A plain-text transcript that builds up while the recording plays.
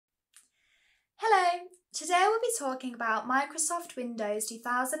Today we'll be talking about Microsoft Windows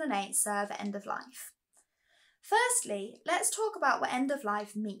 2008 Server End of Life. Firstly, let's talk about what end of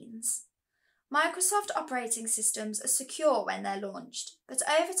life means. Microsoft operating systems are secure when they're launched, but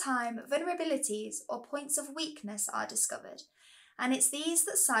over time, vulnerabilities or points of weakness are discovered, and it's these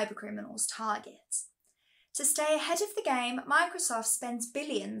that cybercriminals target. To stay ahead of the game, Microsoft spends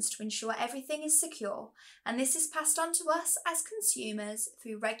billions to ensure everything is secure, and this is passed on to us as consumers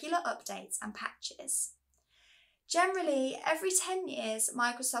through regular updates and patches. Generally, every 10 years,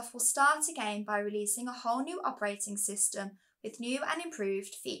 Microsoft will start again by releasing a whole new operating system with new and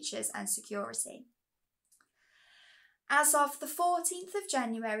improved features and security. As of the 14th of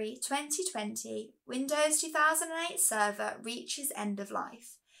January 2020, Windows 2008 Server reaches end of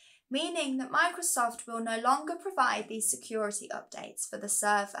life, meaning that Microsoft will no longer provide these security updates for the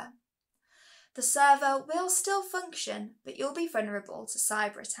server. The server will still function, but you'll be vulnerable to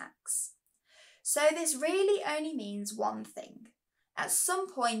cyber attacks. So this really only means one thing. At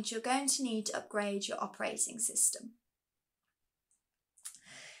some point, you're going to need to upgrade your operating system.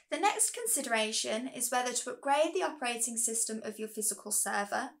 The next consideration is whether to upgrade the operating system of your physical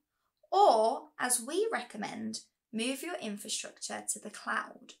server, or, as we recommend, move your infrastructure to the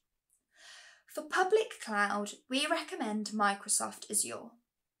cloud. For public cloud, we recommend Microsoft Azure.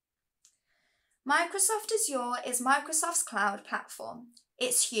 Microsoft Azure is Microsoft's cloud platform.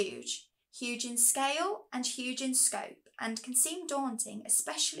 It's huge in scale and huge in scope, and can seem daunting,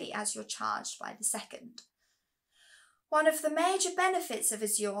 especially as you're charged by the second. One of the major benefits of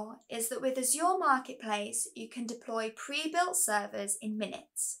Azure is that with Azure Marketplace, you can deploy pre-built servers in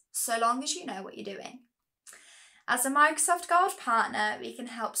minutes, so long as you know what you're doing. As a Microsoft Gold partner, we can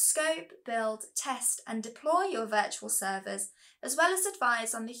help scope, build, test and deploy your virtual servers, as well as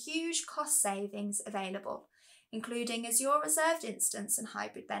advise on the huge cost savings available, including Azure Reserved Instance and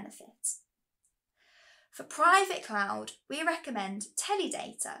hybrid benefits. For private cloud, we recommend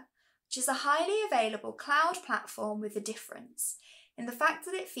Teledata, which is a highly available cloud platform with a difference in the fact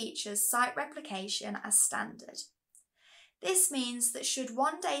that it features site replication as standard. This means that should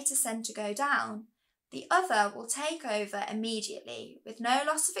one data center go down, the other will take over immediately with no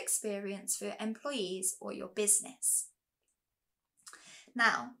loss of experience for your employees or your business.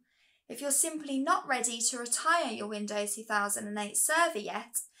 Now, if you're simply not ready to retire your Windows 2008 server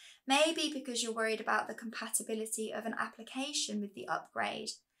yet, maybe because you're worried about the compatibility of an application with the upgrade,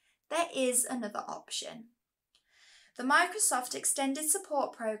 there is another option. The Microsoft Extended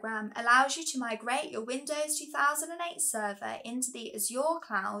Support Program allows you to migrate your Windows 2008 server into the Azure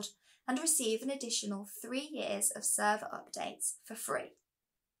cloud and receive an additional 3 years of server updates for free.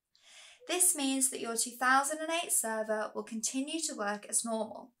 This means that your 2008 server will continue to work as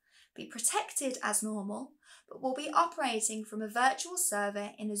normal, be protected as normal, but will be operating from a virtual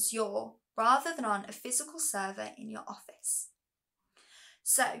server in Azure rather than on a physical server in your office.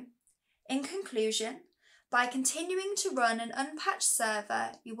 So, in conclusion, by continuing to run an unpatched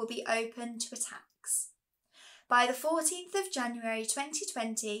server, you will be open to attacks. By the 14th of January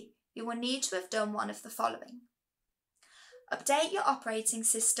 2020, you will need to have done one of the following: update your operating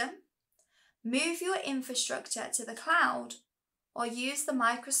system, move your infrastructure to the cloud, or use the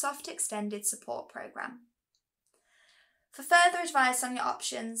Microsoft Extended Support Program. For further advice on your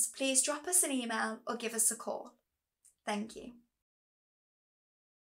options, please drop us an email or give us a call. Thank you.